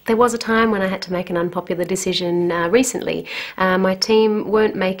 There was a time when I had to make an unpopular decision recently. My team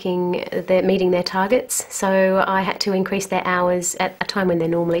weren't meeting their targets, so I had to increase their hours at a time when they're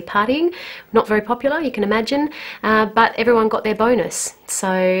normally partying. Not very popular, you can imagine, but everyone got their bonus, so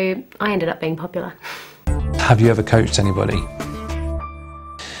I ended up being popular. Have you ever coached anybody?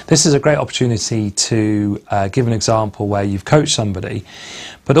 This is a great opportunity to give an example where you've coached somebody,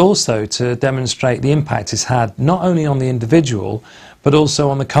 but also to demonstrate the impact it's had not only on the individual, but also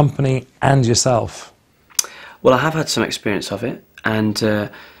on the company and yourself. Well, I have had some experience of it, and I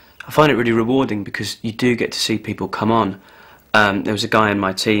find it really rewarding because you do get to see people come on. There was a guy in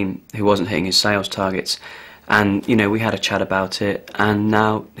my team who wasn't hitting his sales targets, and you know, we had a chat about it, and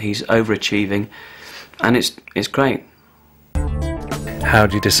now he's overachieving, and it's great. How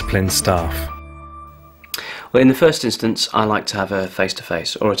do you discipline staff? Well, in the first instance, I like to have a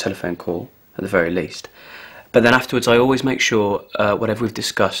face-to-face or a telephone call at the very least. But then afterwards, I always make sure whatever we've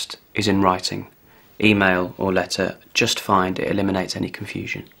discussed is in writing, email or letter, just fine. It eliminates any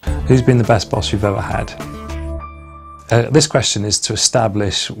confusion. Who's been the best boss you've ever had? This question is to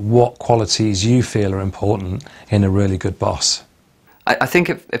establish what qualities you feel are important in a really good boss. I think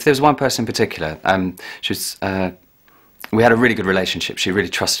if there was one person in particular, we had a really good relationship. She really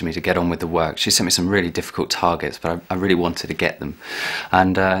trusted me to get on with the work. She sent me some really difficult targets, but I really wanted to get them.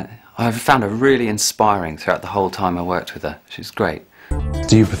 And I found her really inspiring throughout the whole time I worked with her. She's great.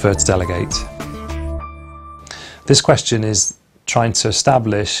 Do you prefer to delegate? This question is trying to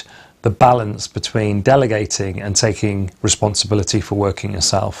establish the balance between delegating and taking responsibility for working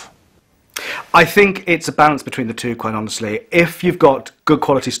yourself. I think it's a balance between the two, quite honestly. If you've got good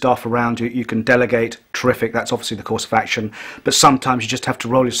quality staff around you, you can delegate, terrific, that's obviously the course of action. But sometimes you just have to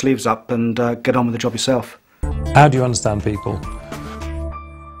roll your sleeves up and get on with the job yourself. How do you understand people?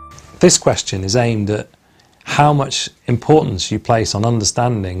 This question is aimed at how much importance you place on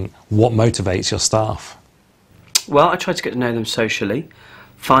understanding what motivates your staff. Well, I try to get to know them socially,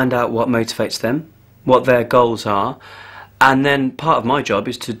 find out what motivates them, what their goals are, and then part of my job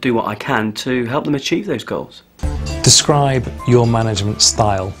is to do what I can to help them achieve those goals. Describe your management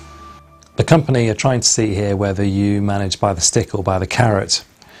style. The company are trying to see here whether you manage by the stick or by the carrot.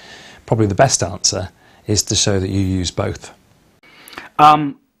 Probably the best answer is to show that you use both.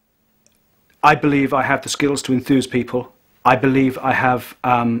 I believe I have the skills to enthuse people. I believe I have,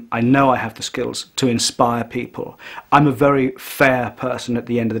 I know I have the skills to inspire people. I'm a very fair person at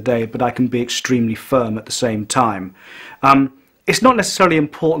the end of the day, but I can be extremely firm at the same time. It's not necessarily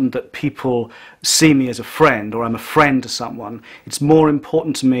important that people see me as a friend or I'm a friend to someone. It's more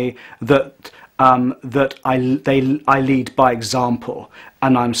important to me that, I lead by example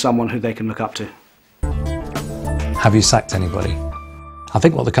and I'm someone who they can look up to. Have you sacked anybody? I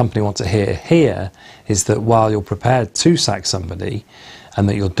think what the company want to hear here is that while you're prepared to sack somebody and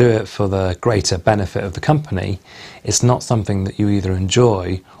that you'll do it for the greater benefit of the company, it's not something that you either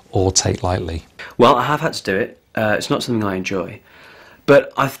enjoy or take lightly. Well, I have had to do it. It's not something I enjoy.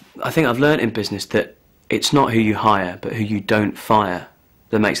 But I think I've learned in business that it's not who you hire, but who you don't fire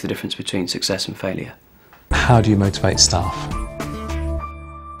that makes the difference between success and failure. How do you motivate staff?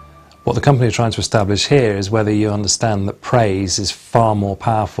 What the company are trying to establish here is whether you understand that praise is far more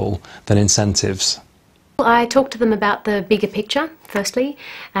powerful than incentives. I talk to them about the bigger picture, firstly,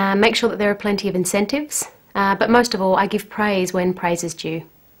 make sure that there are plenty of incentives, but most of all, I give praise when praise is due.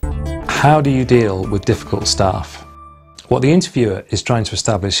 How do you deal with difficult staff? What the interviewer is trying to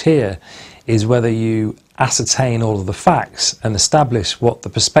establish here is whether you ascertain all of the facts and establish what the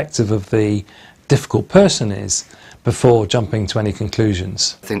perspective of the difficult person is before jumping to any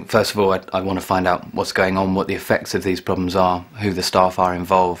conclusions. I think first of all I want to find out what's going on, what the effects of these problems are, who the staff are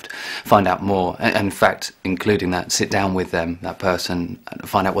involved, find out more, and in fact including that, sit down with them, that person, and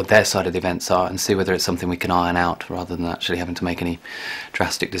find out what their side of the events are and see whether it's something we can iron out rather than actually having to make any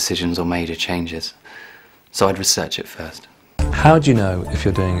drastic decisions or major changes. So I'd research it first. How do you know if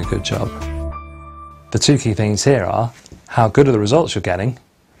you're doing a good job? The two key things here are how good are the results you're getting,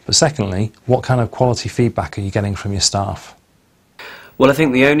 but secondly, what kind of quality feedback are you getting from your staff? Well, I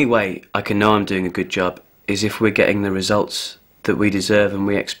think the only way I can know I'm doing a good job is if we're getting the results that we deserve and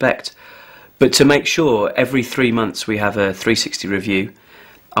we expect. But to make sure, every 3 months we have a 360 review.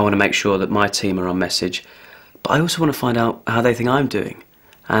 I want to make sure that my team are on message, but I also want to find out how they think I'm doing,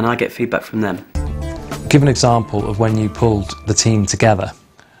 and I get feedback from them. Give an example of when you pulled the team together.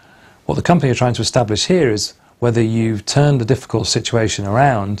 What the company are trying to establish here is whether you've turned a difficult situation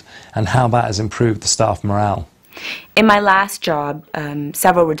around and how that has improved the staff morale. In my last job,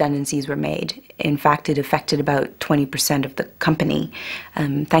 several redundancies were made. In fact, it affected about 20% of the company.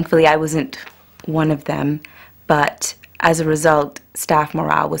 Thankfully, I wasn't one of them, but as a result, staff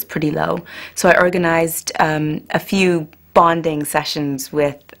morale was pretty low. So I organized a few bonding sessions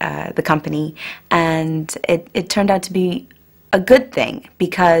with the company, and it turned out to be a good thing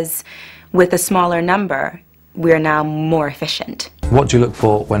because with a smaller number, we are now more efficient. What do you look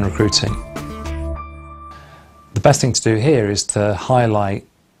for when recruiting? The best thing to do here is to highlight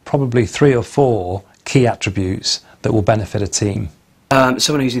probably 3 or 4 key attributes that will benefit a team.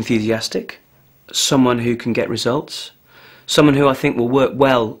 Someone who's enthusiastic, someone who can get results, someone who I think will work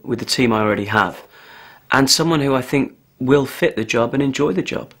well with the team I already have, and someone who I think will fit the job and enjoy the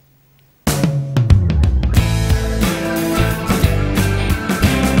job.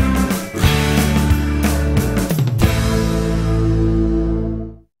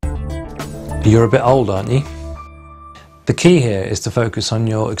 You're a bit old, aren't you? The key here is to focus on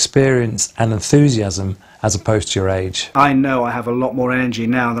your experience and enthusiasm as opposed to your age. I know I have a lot more energy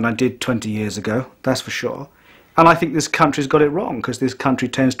now than I did 20 years ago, that's for sure. And I think this country's got it wrong, because this country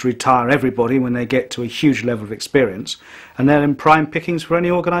tends to retire everybody when they get to a huge level of experience, and they're in prime pickings for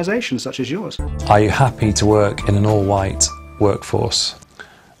any organisation such as yours. Are you happy to work in an all-white workforce?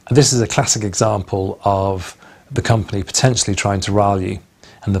 This is a classic example of the company potentially trying to rile you,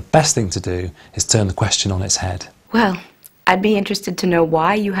 and the best thing to do is turn the question on its head. Well, I'd be interested to know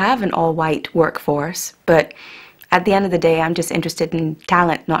why you have an all-white workforce, but at the end of the day, I'm just interested in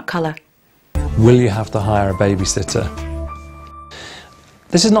talent, not colour. Will you have to hire a babysitter?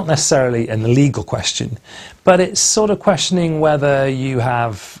 This is not necessarily an illegal question, but it's sort of questioning whether you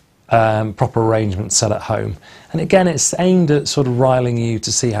have proper arrangements set at home. And again, it's aimed at sort of riling you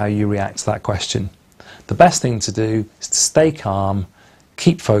to see how you react to that question. The best thing to do is to stay calm,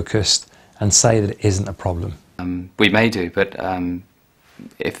 keep focused, and say that it isn't a problem. We may do, but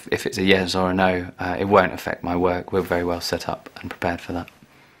if it's a yes or a no, it won't affect my work. We're very well set up and prepared for that.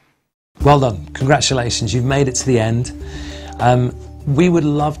 Well done. Congratulations. You've made it to the end. We would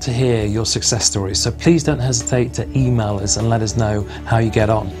love to hear your success stories, so please don't hesitate to email us and let us know how you get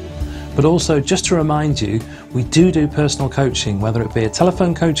on. But also, just to remind you, we do personal coaching, whether it be a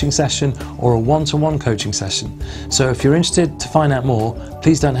telephone coaching session or a one-to-one coaching session. So if you're interested to find out more,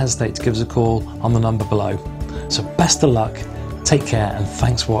 please don't hesitate to give us a call on the number below. So best of luck, take care, and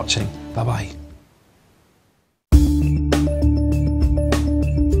thanks for watching. Bye-bye.